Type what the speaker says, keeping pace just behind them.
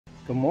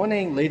Good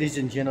morning, ladies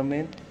and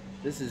gentlemen.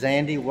 This is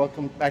Andy.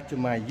 Welcome back to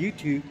my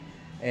YouTube.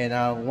 And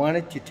I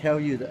wanted to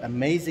tell you the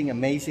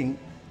amazing,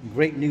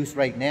 great news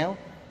right now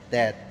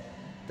that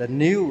the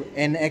new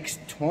NX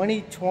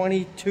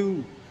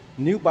 2022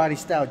 new body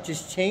style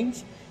just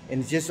changed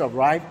and just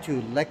arrived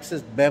to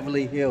Lexus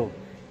Beverly Hills.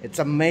 It's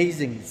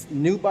amazing. It's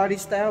new body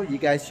style. You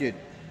guys should.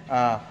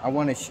 I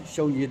want to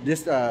show you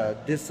this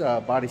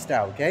body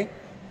style. Okay,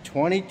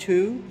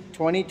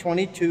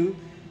 2022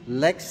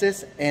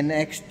 Lexus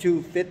NX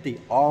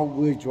 250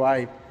 all-wheel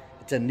drive.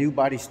 It's a new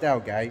body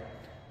style, guys.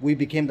 We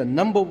became the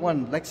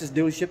 #1 Lexus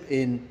dealership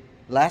in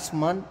last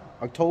month,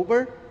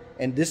 October,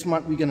 and this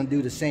month we're gonna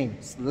do the same.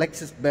 It's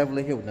Lexus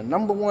Beverly Hills, the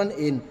 #1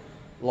 in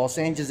Los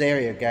Angeles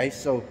area,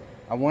 guys. So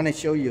I want to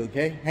show you.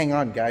 Okay, hang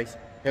on, guys.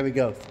 Here we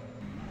go.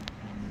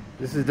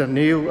 This is the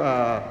new,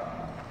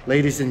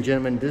 ladies and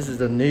gentlemen. This is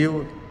the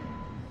new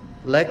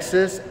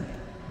Lexus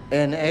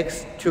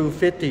NX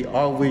 250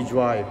 all-wheel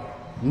drive.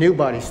 New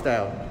body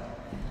style.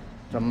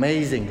 It's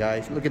amazing,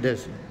 guys. Look at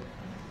this.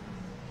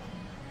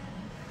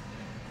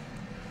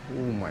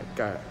 Oh my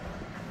God.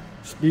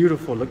 It's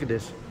beautiful. Look at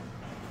this.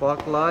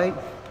 Fog light.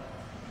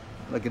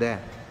 Look at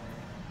that.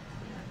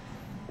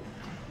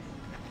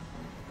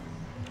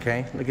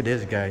 Okay, look at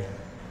this guy.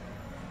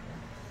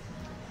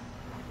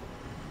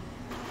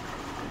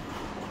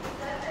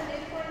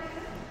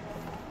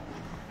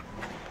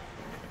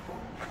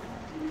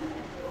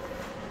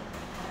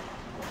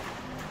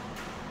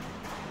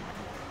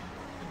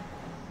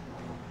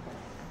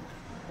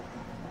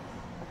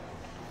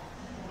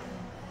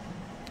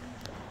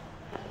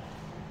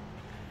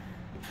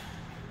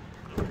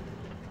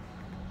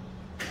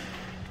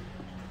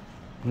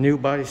 New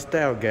body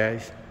style,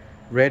 guys.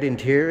 Red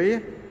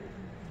interior.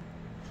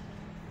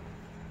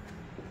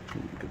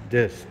 Look at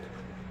this.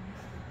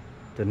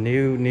 The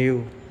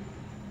new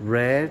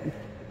red.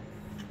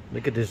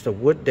 Look at this, the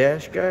wood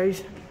dash,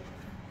 guys.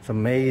 It's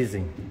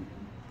amazing.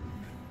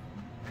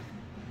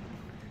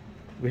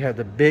 We have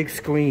the big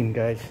screen,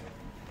 guys.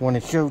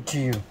 Want to show to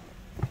you.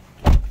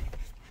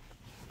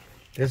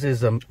 This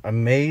is an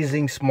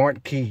amazing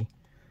smart key.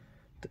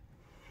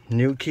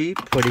 New key,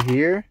 put it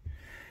here,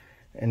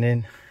 and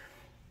then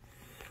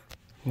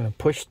I'm gonna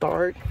push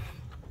start.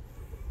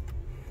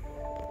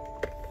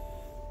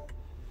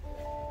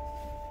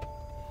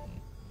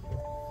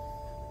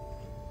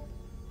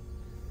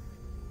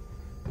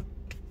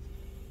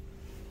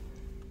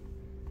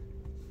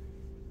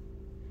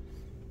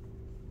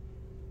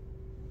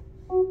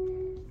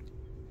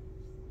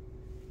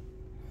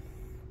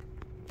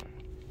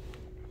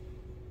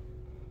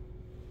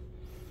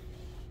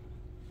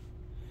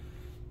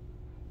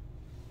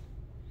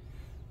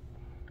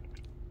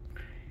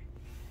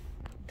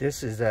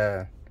 This is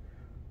a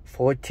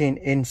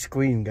 14-inch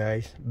screen,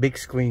 guys. Big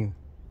screen.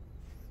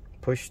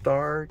 Push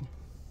start.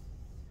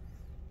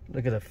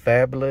 Look at the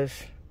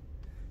fabulous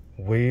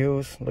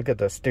wheels. Look at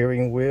the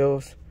steering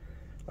wheels.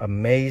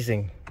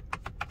 Amazing.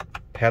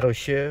 Paddle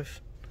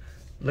shifts.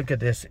 Look at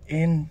this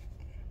in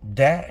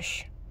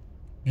dash.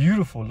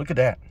 Beautiful. Look at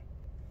that.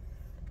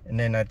 And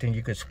then I think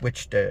you could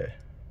switch the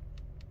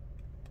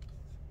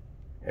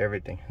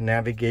everything.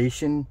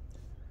 Navigation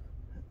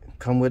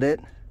come with it.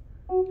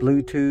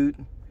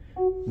 Bluetooth.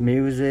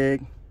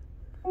 Music.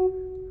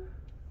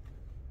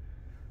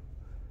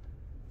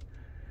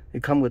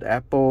 It comes with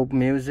Apple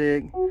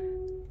Music.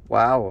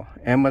 Wow.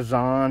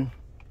 Amazon.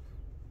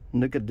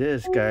 Look at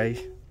this, guys.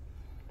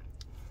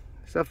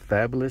 Is that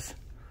fabulous?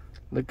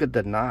 Look at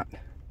the knot.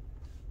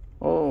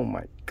 Oh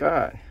my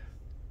God.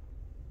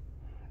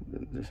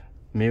 This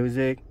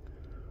music.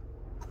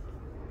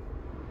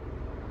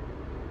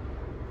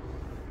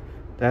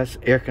 That's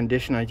air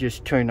conditioner I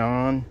just turned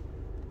on.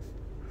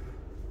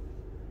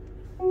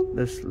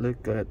 Let's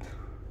look at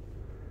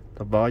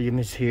the volume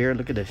is here.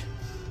 Look at this.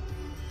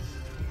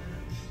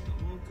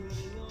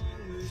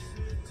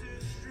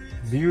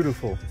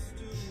 Beautiful.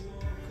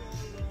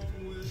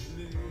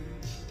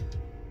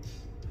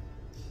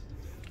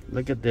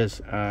 Look at this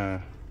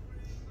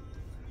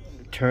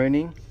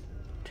turning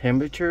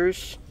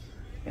temperatures,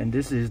 and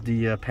this is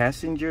the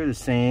passenger, the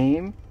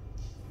same.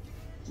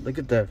 Look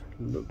at the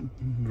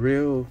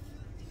real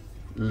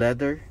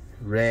leather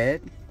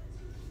red.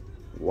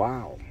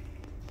 Wow.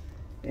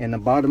 And the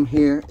bottom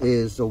here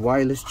is the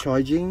wireless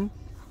charging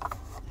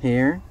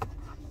here,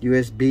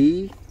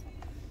 USB.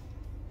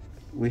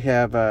 We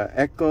have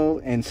Eco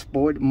and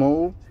Sport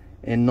mode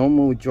and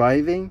normal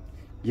driving.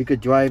 You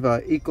could drive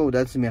Eco,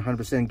 that's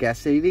 100% gas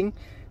saving.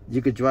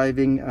 You could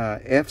driving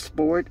F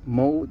Sport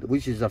mode,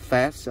 which is a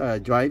fast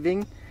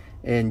driving,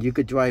 and you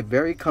could drive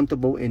very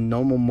comfortable in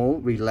normal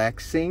mode,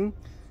 relaxing,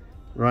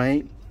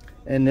 right?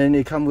 And then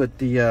it comes with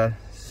the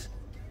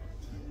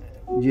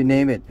you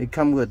name it. It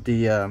comes with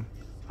the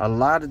a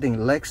lot of things.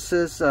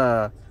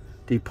 Lexus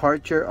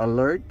departure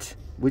alert,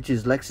 which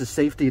is Lexus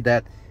safety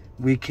that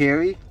we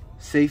carry.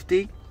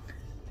 Safety.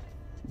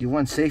 You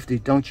want safety,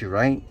 don't you,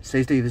 right?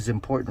 Safety is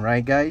important,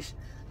 right, guys?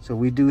 So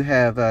we do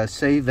have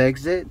save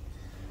exit.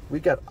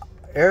 We got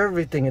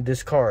everything in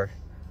this car.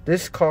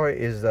 This car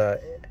is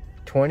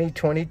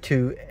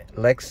 2022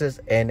 Lexus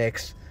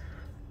NX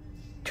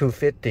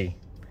 250.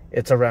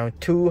 It's around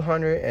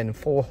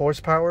 204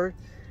 horsepower.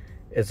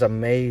 It's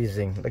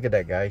amazing. Look at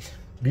that, guys.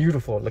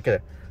 Beautiful. Look at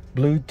it.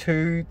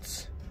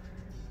 Bluetooth,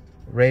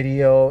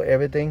 radio,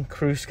 everything.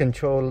 Cruise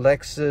control,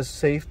 Lexus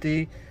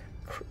safety,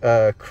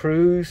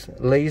 cruise,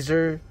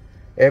 laser,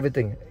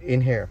 everything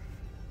in here.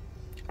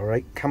 All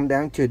right, come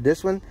down to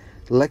this one.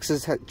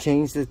 Lexus had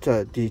changed it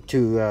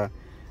to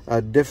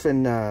a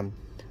different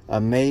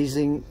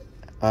amazing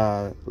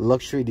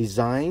luxury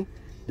design.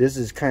 This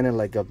is kind of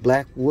like a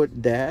black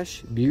wood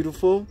dash,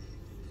 beautiful,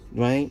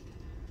 right?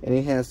 And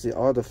it has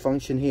all the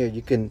function here.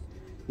 You can,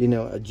 you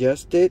know,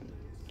 adjust it.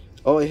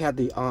 Oh, it had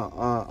the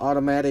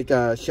automatic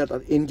shut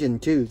off engine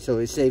too, so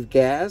it saves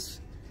gas.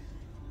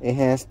 It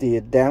has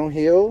the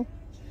downhill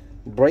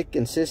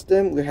braking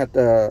system. We have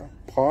the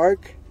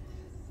park.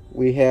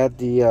 We have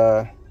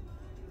the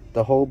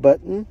hold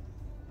button.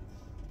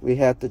 We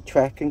have the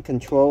traction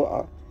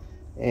control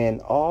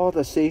and all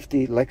the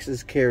safety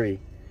Lexus carry.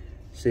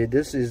 See,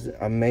 this is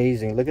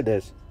amazing. Look at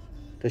this.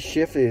 The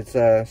shift is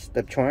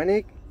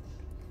Steptronic.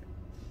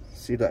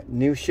 See the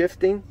new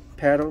shifting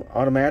paddle,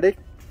 automatic.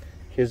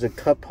 Here's the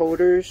cup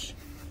holders.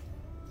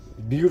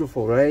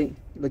 Beautiful, right?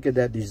 Look at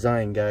that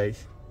design,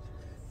 guys.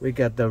 We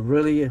got the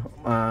really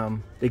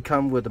they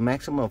come with a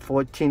maximum of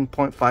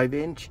 14.5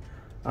 inch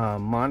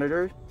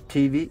monitor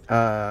TV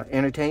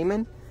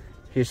entertainment.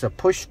 Here's a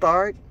push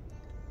start.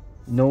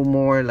 No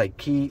more like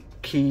key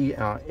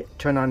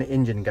turn on the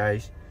engine,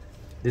 guys.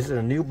 This is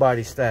a new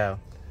body style.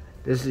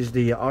 This is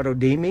the auto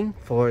dimming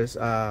for its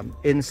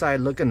inside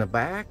look in the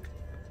back.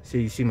 So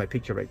you see my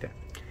picture right there.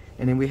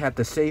 And then we have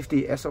the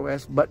safety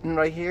SOS button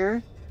right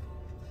here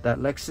that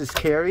Lexus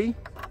carry.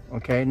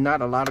 Okay,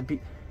 not a lot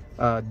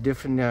of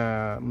different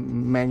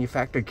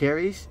manufacturer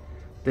carries.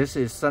 This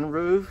is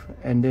sunroof,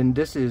 and then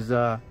this is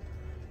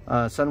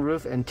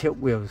sunroof and tilt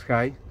wheels,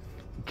 guys.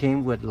 It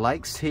came with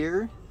lights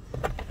here.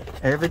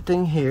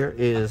 Everything here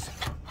is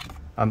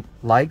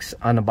lights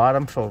on the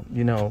bottom, so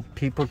you know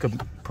people could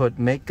put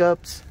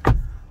makeups.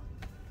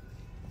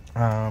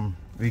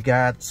 We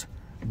got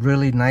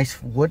really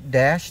nice wood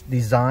dash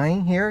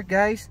design here,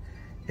 guys.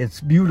 It's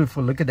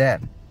beautiful. Look at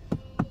that.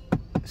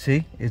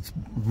 See, it's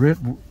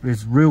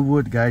real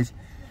wood, guys.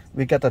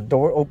 We got the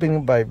door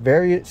opening by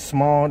very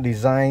small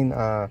design,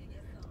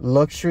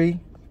 luxury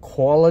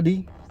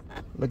quality.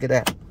 Look at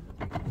that.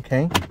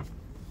 Okay,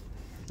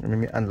 let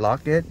me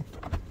unlock it.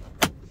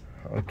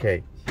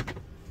 Okay,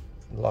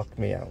 locked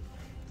me out.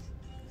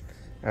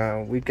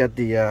 We got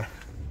the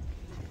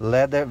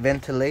leather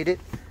ventilated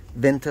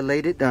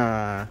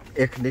air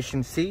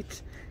conditioned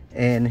seats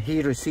and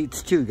heater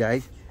seats too,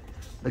 guys.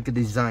 Look at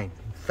the design,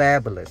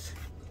 fabulous.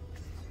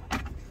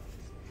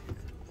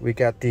 We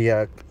got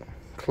the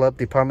club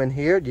department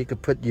here. You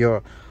could put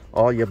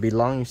all your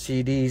belongings,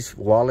 CDs,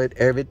 wallet,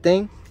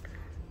 everything.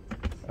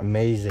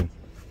 Amazing.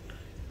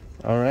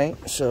 All right,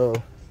 so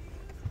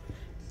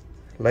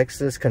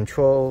Lexus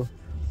control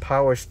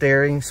power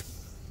steerings,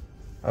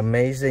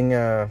 amazing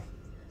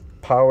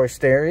power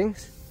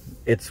steerings.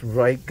 It's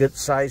right, good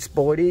size,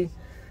 sporty,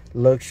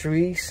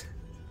 luxuries.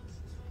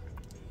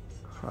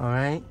 All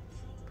right,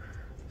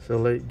 so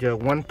let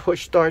one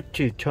push start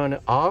to turn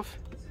it off.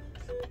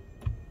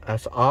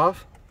 That's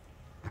off.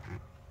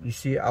 You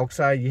see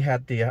outside, you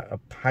have the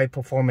high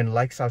performance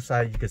lights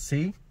outside. You can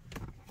see.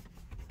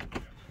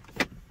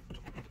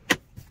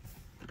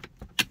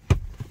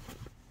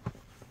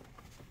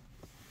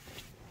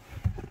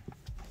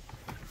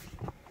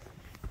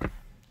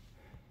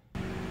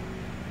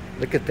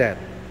 Look at that,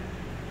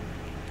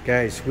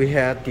 guys. We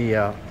had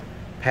the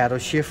paddle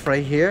shift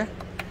right here.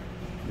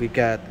 We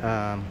got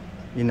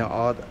you know,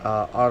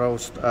 auto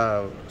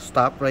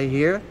stop right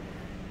here.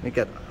 We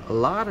got a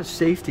lot of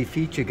safety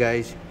feature,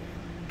 guys.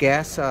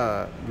 Gas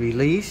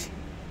release,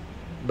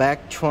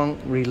 back trunk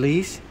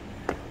release.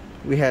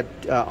 We had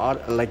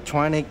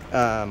electronic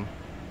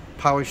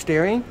power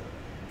steering.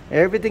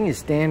 Everything is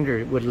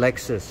standard with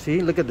Lexus. See,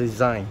 look at the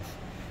design.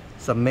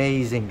 It's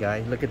amazing,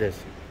 guys. Look at this.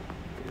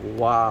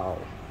 Wow.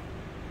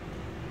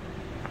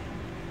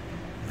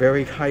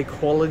 Very high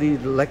quality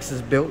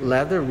Lexus built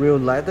leather, real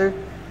leather,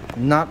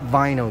 not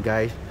vinyl,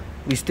 guys.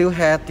 We still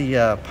have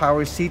the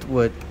power seat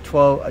with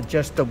 12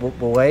 adjustable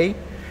way.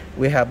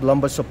 We have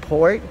lumbar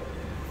support,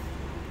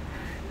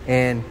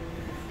 and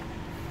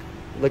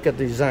look at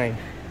the design.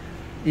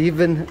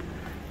 Even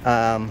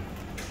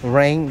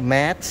rain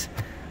mats,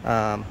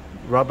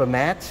 rubber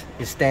mats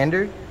is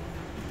standard.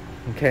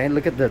 Okay,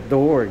 look at the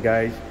door,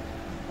 guys.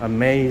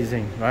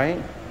 Amazing, right?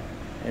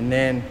 And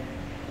then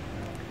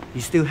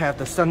you still have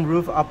the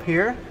sunroof up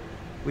here,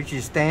 which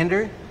is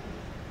standard.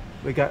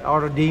 We got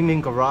auto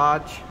dimming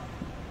garage.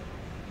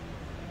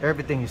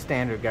 Everything is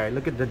standard, guys.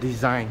 Look at the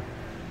design.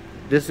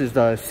 This is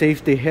the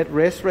safety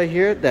headrest right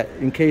here, that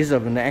in case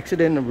of an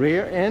accident in the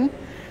rear end,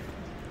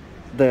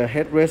 the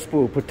headrest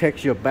will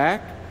protect your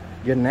back,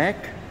 your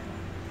neck.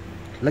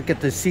 Look at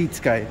the seats,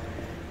 guys.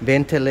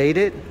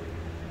 Ventilated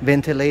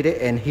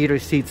and heater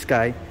seats,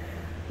 guys.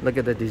 Look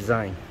at the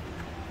design.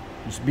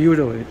 It's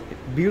beautiful,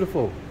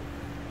 beautiful.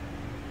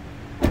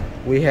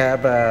 We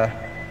have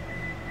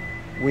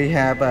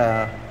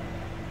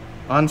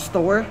on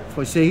store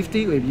for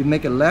safety. If you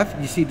make a left,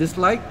 you see this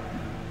light.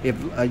 If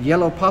a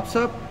yellow pops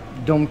up,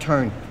 don't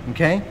turn.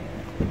 Okay.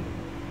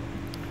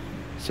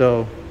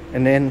 So,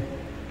 and then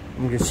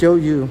I'm gonna show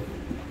you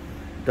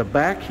the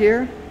back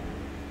here.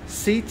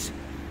 Seats.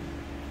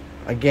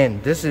 Again,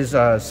 this is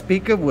a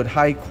speaker with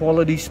high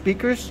quality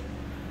speakers.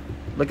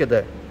 Look at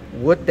the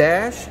wood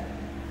dash,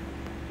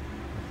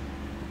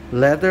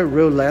 leather,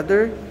 real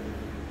leather.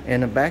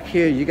 And the back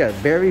here, you got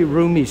very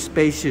roomy,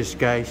 spacious,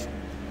 guys.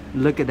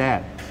 Look at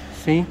that.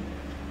 See?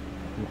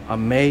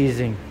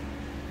 Amazing.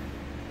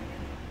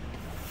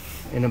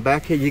 In the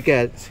back here, you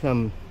got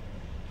some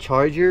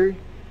charger,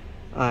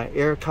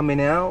 air coming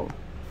out.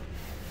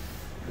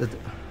 The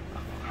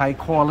high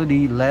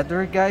quality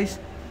leather, guys.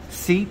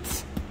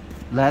 Seats,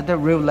 leather,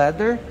 real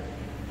leather.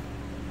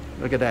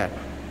 Look at that.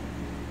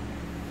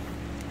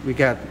 We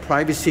got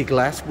privacy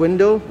glass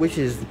window, which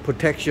is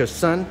protects your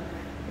sun.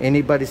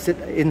 Anybody sit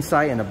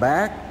inside in the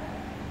back.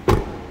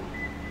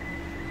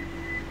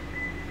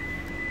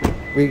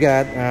 We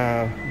got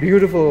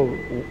beautiful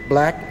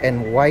black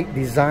and white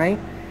design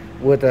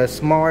with a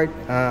smart,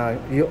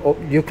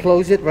 you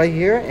close it right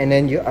here and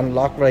then you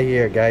unlock right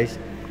here, guys.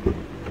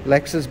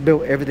 Lexus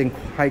built everything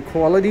high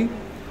quality.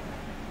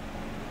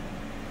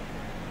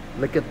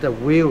 Look at the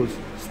wheels,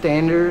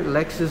 standard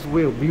Lexus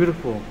wheel,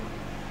 beautiful.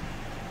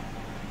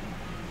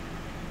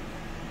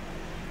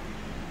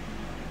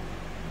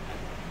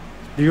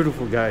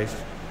 Beautiful, guys.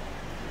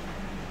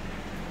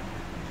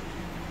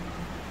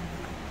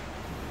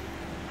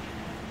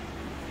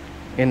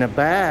 In the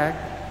back,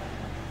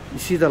 you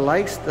see the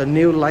lights, the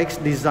new lights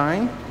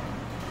design.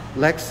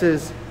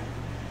 Lexus,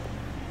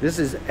 this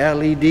is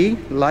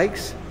LED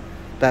lights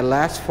that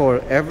last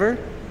forever.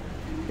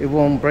 It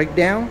won't break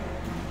down.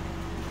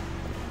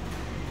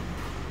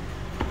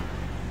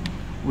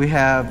 We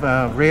have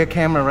a rear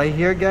camera right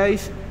here,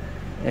 guys,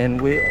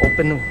 and we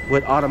open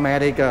with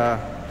automatic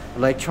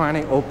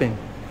electronic open.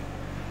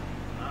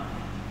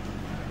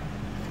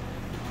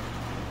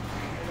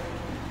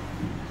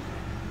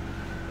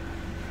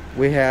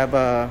 We have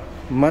a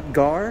mud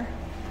guard,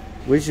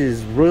 which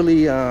is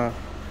really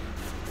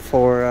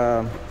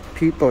for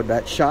people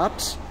that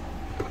shops.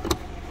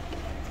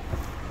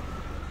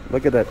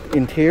 Look at that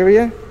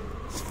interior,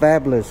 it's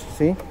fabulous.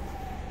 See,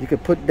 you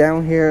could put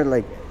down here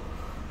like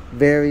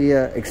very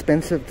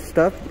expensive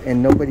stuff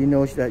and nobody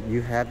knows that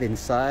you have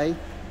inside.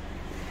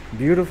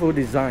 Beautiful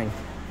design.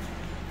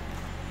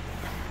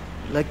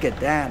 Look at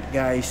that,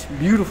 guys,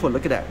 beautiful.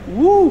 Look at that.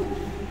 Woo,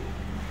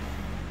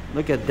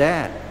 look at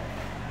that.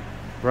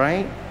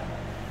 Right,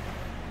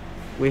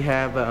 we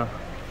have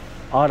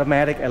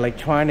automatic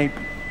electronic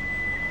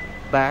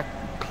back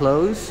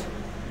close,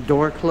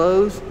 door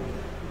close.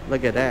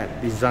 Look at that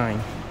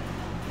design.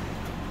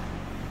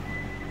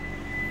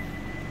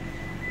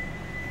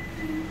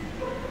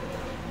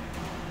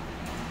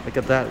 Look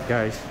at that,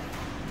 guys.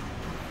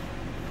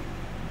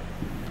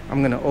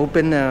 I'm gonna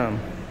open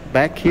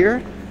back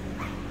here.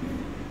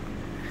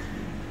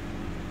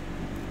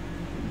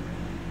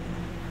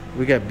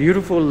 We got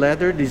beautiful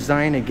leather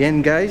design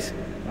again, guys,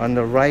 on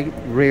the right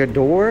rear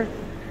door.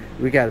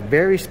 We got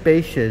very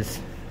spacious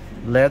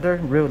leather,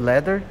 real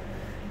leather.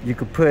 You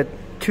could put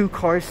 2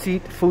 car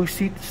seat, full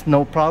seats,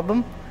 no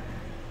problem.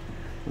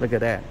 Look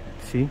at that.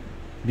 See?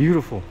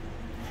 Beautiful.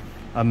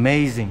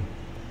 Amazing.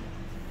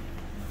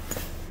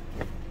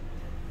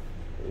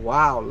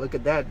 Wow, look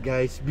at that,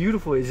 guys.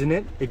 Beautiful, isn't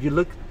it? If you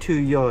look to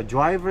your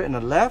driver in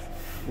the left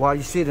while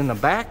you sit in the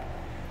back,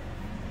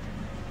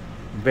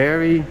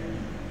 very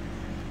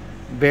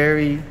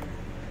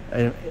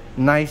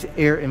nice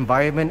air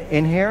environment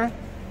in here.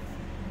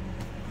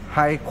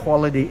 High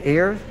quality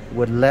air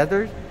with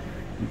leather,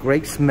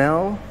 great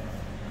smell.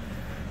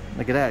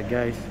 Look at that,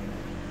 guys.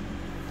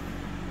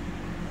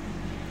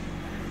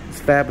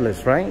 It's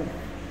fabulous, right?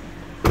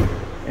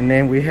 And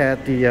then we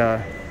had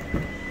the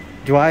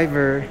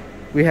driver,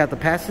 we have the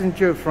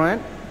passenger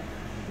front,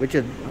 which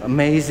is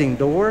amazing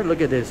door.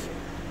 Look at this,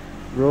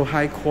 real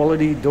high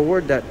quality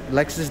door that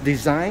Lexus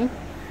designed.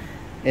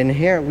 And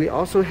here we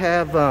also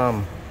have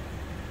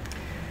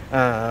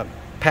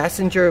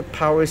passenger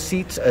power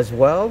seats as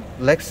well,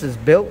 Lexus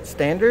built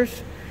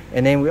standards.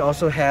 And then we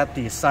also have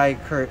the side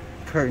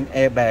curtain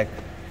airbag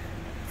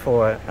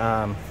for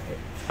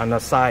on the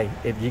side.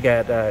 If you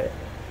get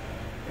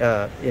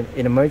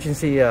in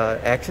emergency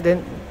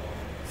accident,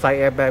 side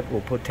airbag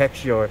will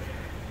protect your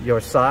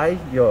side,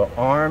 your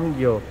arm,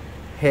 your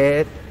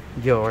head,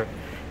 your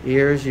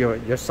ears,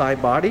 your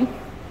side body.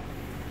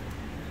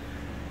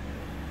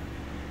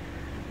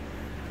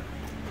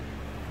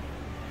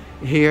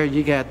 Here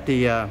you got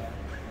the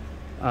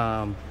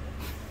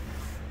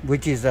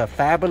which is a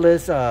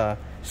fabulous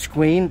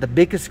screen, the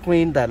biggest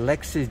screen that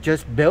Lexus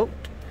just built.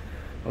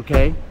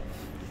 Okay,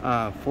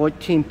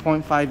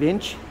 14.5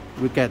 inch.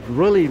 We got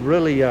really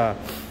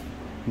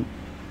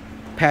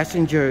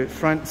passenger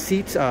front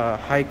seats,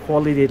 high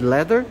quality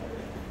leather,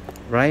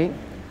 right?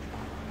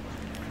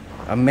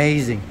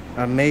 Amazing.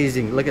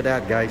 Look at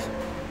that, guys.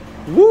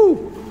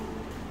 Woo!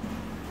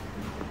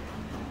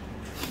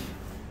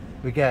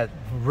 We got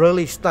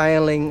really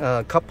styling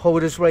cup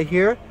holders right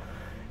here.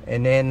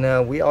 And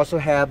then we also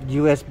have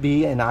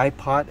USB and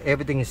iPod.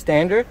 Everything is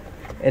standard.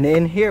 And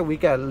in here we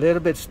got a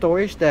little bit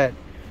storage that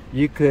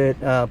you could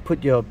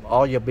put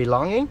all your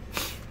belonging.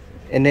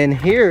 And then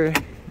here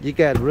you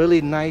got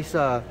really nice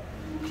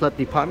club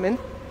department,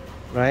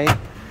 right?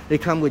 They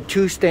come with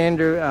 2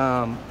 standard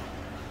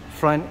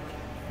front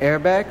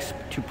airbags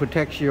to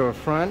protect your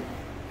front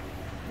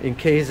in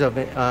case of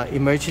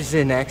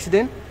emergency and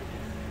accident.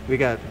 We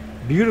got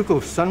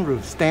beautiful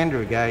sunroof,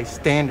 standard guys,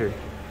 standard.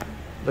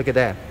 Look at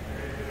that.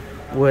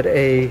 With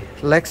a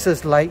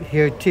Lexus light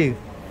here too.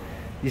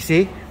 You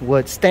see,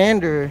 with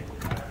standard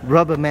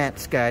rubber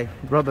mats, guy,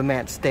 rubber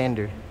mat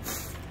standard.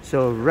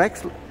 So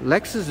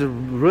Lexus is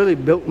really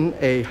building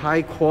a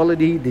high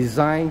quality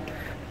design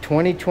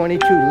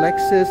 2022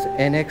 Lexus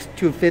NX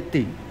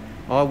 250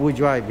 all-wheel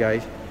drive,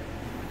 guys.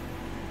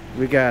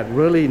 We got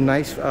really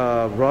nice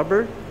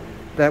rubber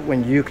that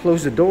when you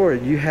close the door,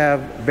 you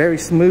have very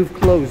smooth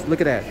close. Look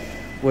at that,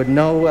 with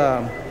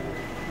no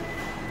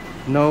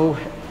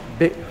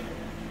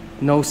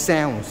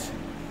sounds.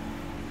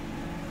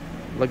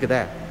 Look at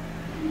that.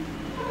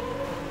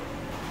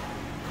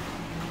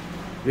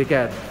 We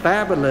got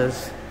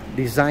fabulous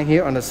design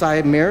here on the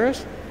side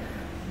mirrors,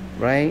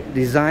 right?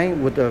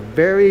 Design with a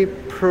very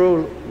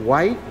pearl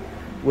white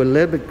with a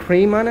little bit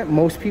cream on it.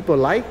 Most people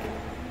like.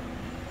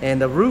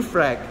 And the roof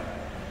rack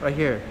right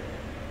here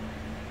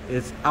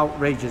is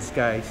outrageous,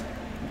 guys.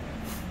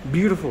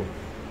 Beautiful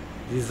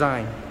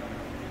design.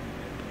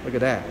 Look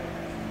at that.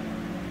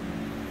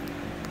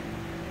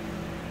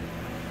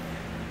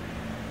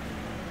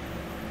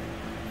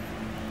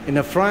 In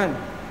the front,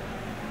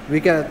 we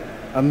got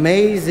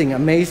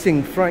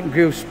amazing front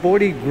grille,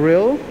 sporty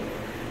grille.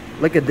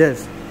 Look at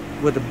this,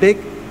 with the big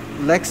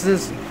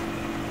Lexus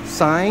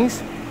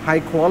signs,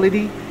 high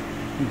quality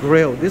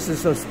grille. This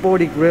is a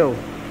sporty grille.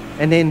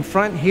 And in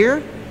front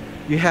here,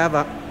 you have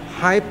a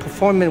high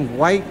performance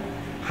white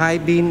high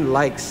beam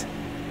lights.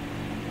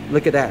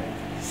 Look at that,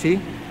 see?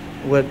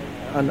 With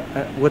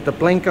the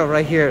blinker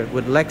right here,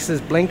 with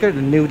Lexus blinker,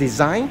 the new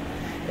design.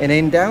 And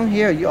then down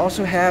here, you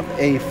also have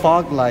a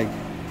fog light.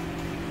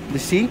 You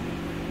see,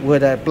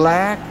 with a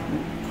black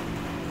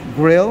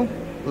grill,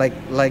 like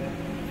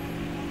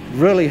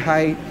really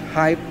high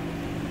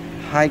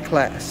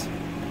class.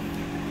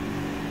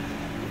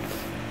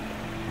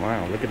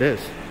 Wow, look at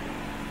this,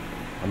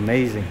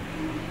 amazing.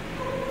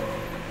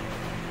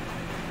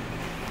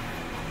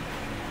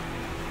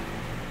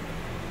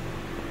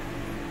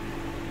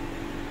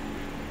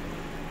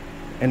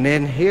 And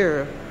then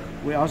here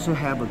we also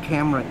have a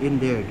camera in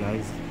there,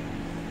 guys.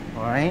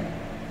 All right,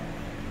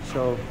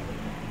 so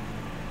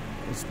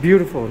it's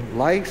beautiful.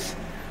 Lights,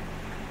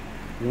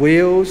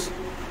 wheels,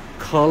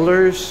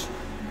 colors.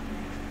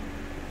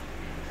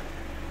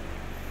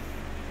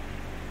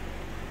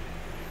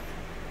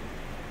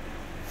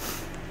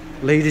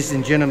 Ladies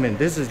and gentlemen,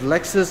 this is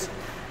Lexus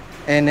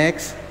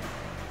NX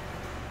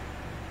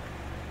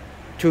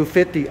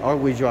 250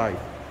 all-wheel drive.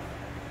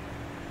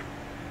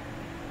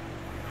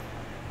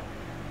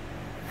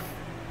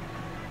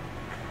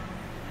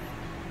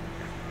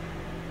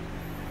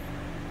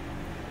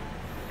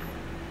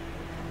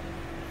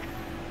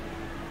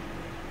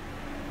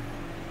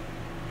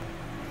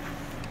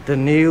 The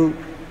new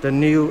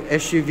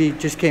SUV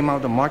just came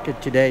out the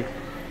market today,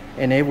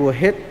 and it will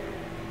hit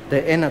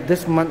the end of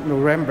this month,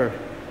 November,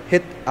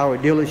 hit our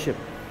dealership,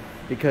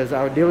 because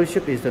our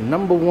dealership is the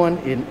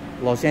 #1 in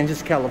Los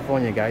Angeles,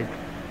 California, guys.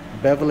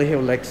 Beverly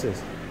Hills Lexus.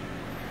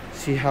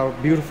 See how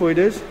beautiful it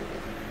is?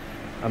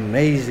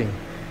 Amazing.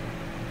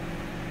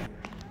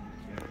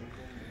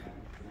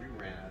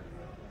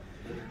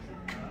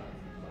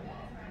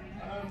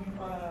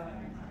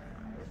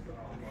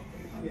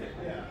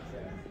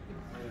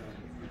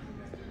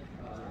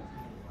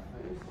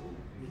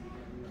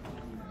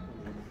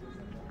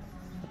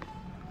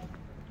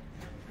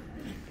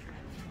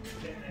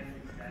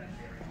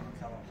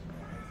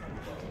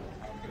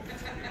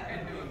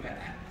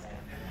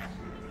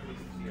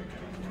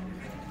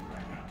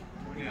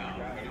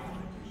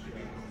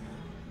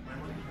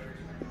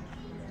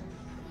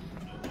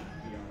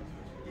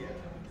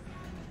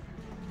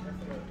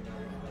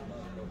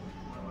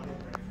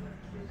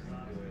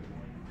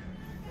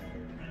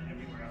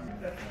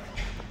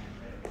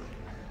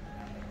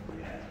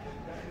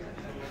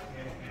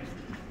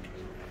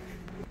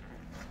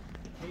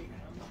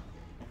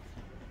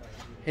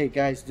 Hey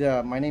guys,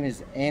 my name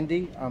is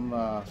Andy.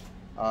 I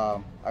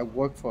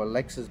work for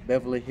Lexus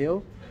Beverly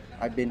Hills.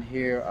 I've been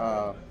here.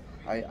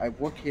 I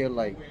worked here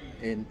like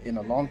in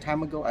a long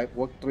time ago. I've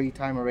worked 3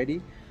 times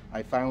already.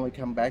 I finally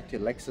come back to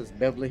Lexus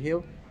Beverly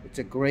Hills. It's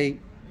a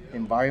great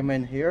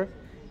environment here.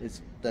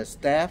 It's the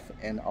staff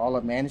and all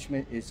the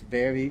management is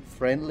very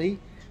friendly.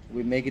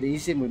 We make it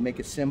easy and we make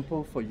it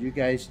simple for you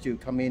guys to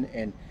come in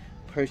and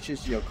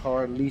purchase your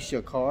car, lease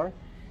your car,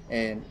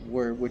 and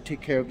we'll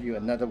take care of you.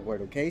 Another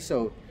word, okay?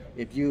 So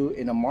if you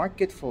in a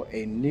market for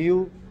a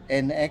new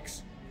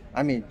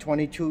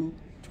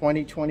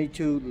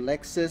 2022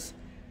 Lexus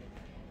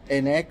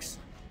NX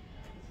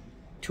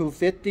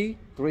 250,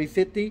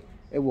 350.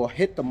 It will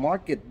hit the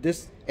market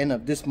this end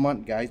of this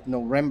month, guys,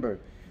 November,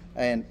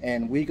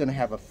 and we're gonna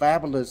have a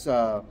fabulous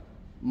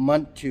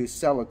month to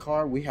sell a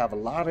car. We have a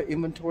lot of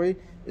inventory.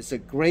 It's a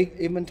great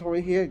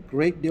inventory here,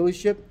 great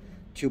dealership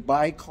to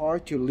buy car,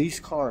 to lease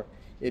car.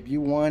 If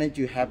you wanted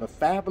to have a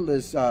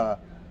fabulous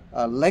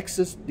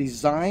Lexus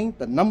design,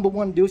 the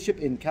 #1 dealership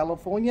in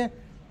California,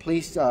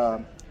 please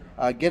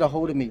get a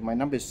hold of me. My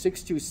number is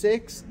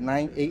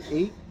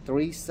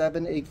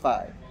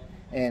 626-988-3785.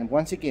 And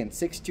once again,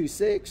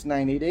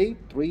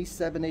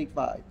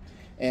 626-988-3785.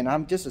 And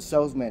I'm just a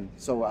salesman,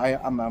 so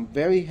I'm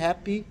very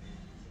happy,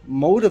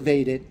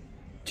 motivated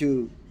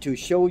to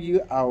show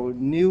you our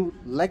new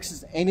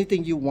Lexus,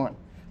 anything you want.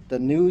 The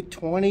new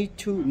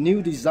 22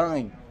 new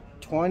design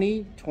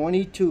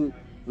 2022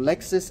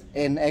 Lexus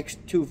NX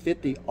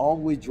 250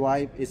 all-wheel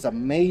drive is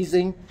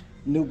amazing,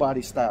 new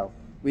body style.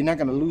 We're not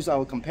going to lose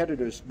our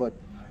competitors, but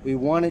we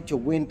wanted to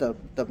win the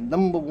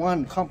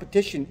 #1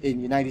 competition in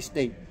the United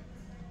States,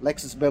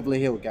 Lexus Beverly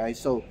Hills, guys.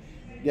 So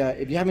yeah,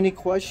 if you have any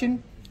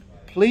question,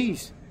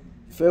 please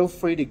feel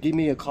free to give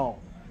me a call.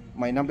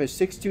 My number is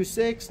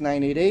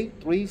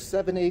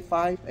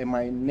 626-988-3785, and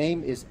my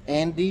name is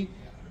Andy,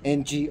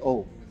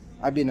 NGO.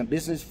 I've been in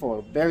business for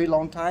a very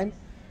long time,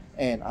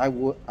 and I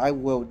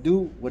will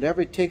do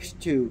whatever it takes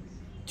to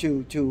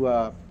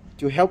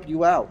help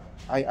you out.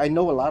 I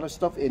know a lot of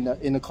stuff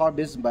in the car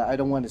business, but I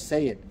don't want to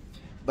say it.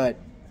 But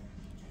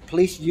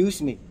please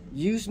use me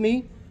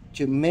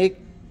to make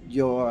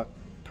your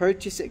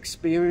purchase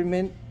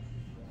experiment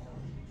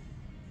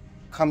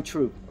come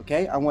true.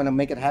 Okay, I want to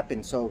make it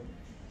happen. So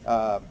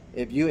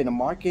if you're in the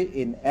market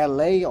in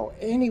LA or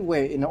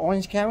anywhere in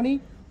Orange County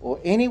or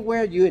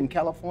anywhere you're in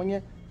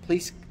California,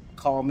 please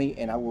call me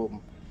and I will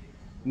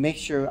make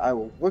sure I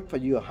will work for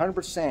you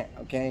 100%.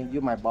 Okay,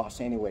 you're my boss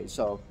anyway.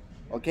 So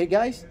okay,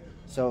 guys,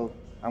 so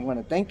I want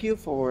to thank you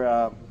for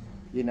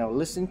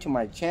listening to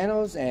my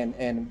channels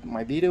and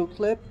my video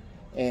clip.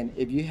 And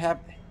if you have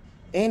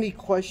any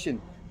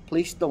question,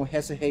 please don't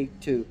hesitate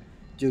to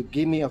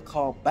give me a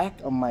call back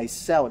on my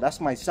cell.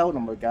 That's my cell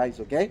number, guys.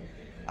 Okay,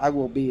 I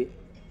will be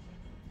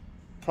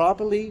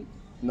probably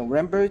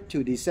November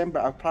to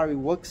December. I'll probably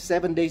work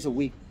 7 days a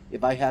week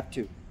if I have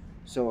to.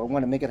 So I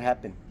want to make it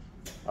happen.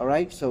 All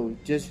right, so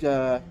just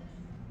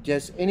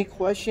any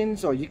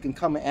questions, or you can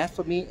come and ask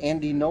for me,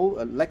 Andy No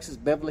at Lexus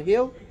Beverly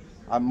Hills.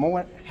 I'm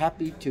more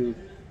happy to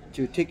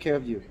take care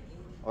of you.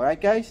 All right,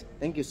 guys,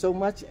 thank you so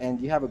much,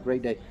 and you have a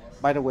great day.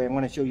 By the way, I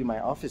want to show you my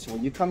office.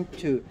 When you come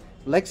to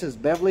Lexus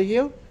Beverly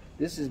Hills,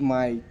 this is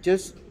my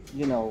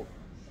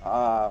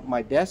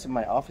my desk and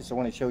my office. I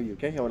want to show you.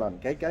 Okay, hold on.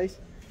 Okay, guys,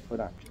 hold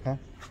on. Huh?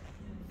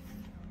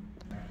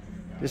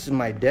 This is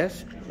my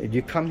desk. If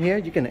you come here,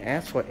 you can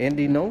ask for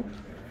Andy No.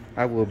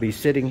 I will be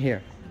sitting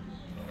here.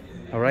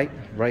 All right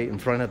in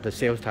front of the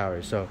sales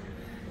tower. So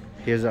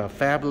here's a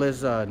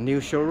fabulous new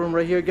showroom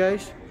right here,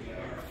 guys.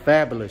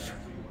 Fabulous.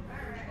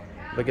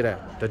 Look at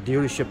that. The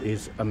dealership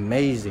is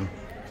amazing.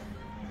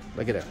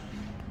 Look at that.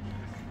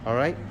 All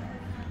right,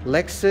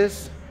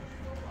 Lexus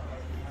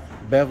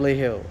Beverly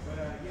Hills.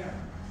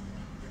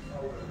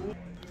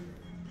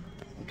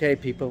 Okay,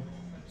 people,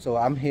 so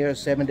I'm here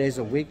 7 days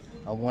a week.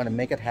 I want to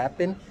make it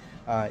happen.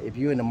 If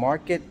you're in the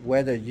market,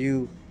 whether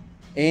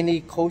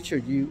any culture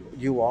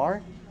you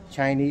are,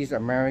 Chinese,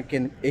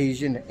 American,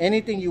 Asian,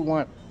 anything you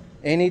want,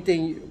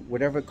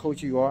 whatever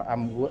culture you are,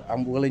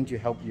 I'm willing to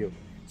help you.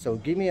 So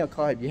give me a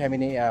call if you have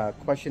any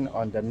question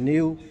on the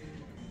new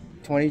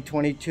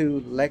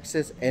 2022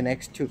 Lexus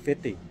NX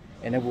 250,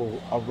 and it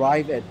will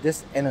arrive at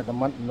this end of the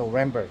month,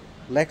 November.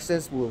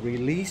 Lexus will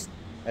release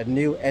a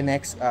new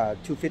NX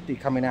 250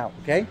 coming out.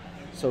 Okay,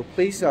 so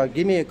please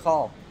give me a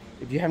call.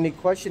 If you have any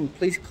question,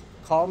 please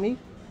call me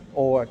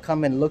or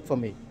come and look for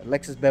me at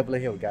Lexus Beverly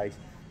Hills, guys.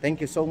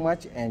 Thank you so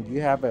much, and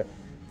you have a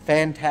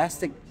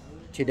fantastic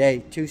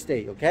today,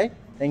 Tuesday. Okay,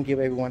 thank you,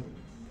 everyone.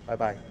 Bye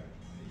bye.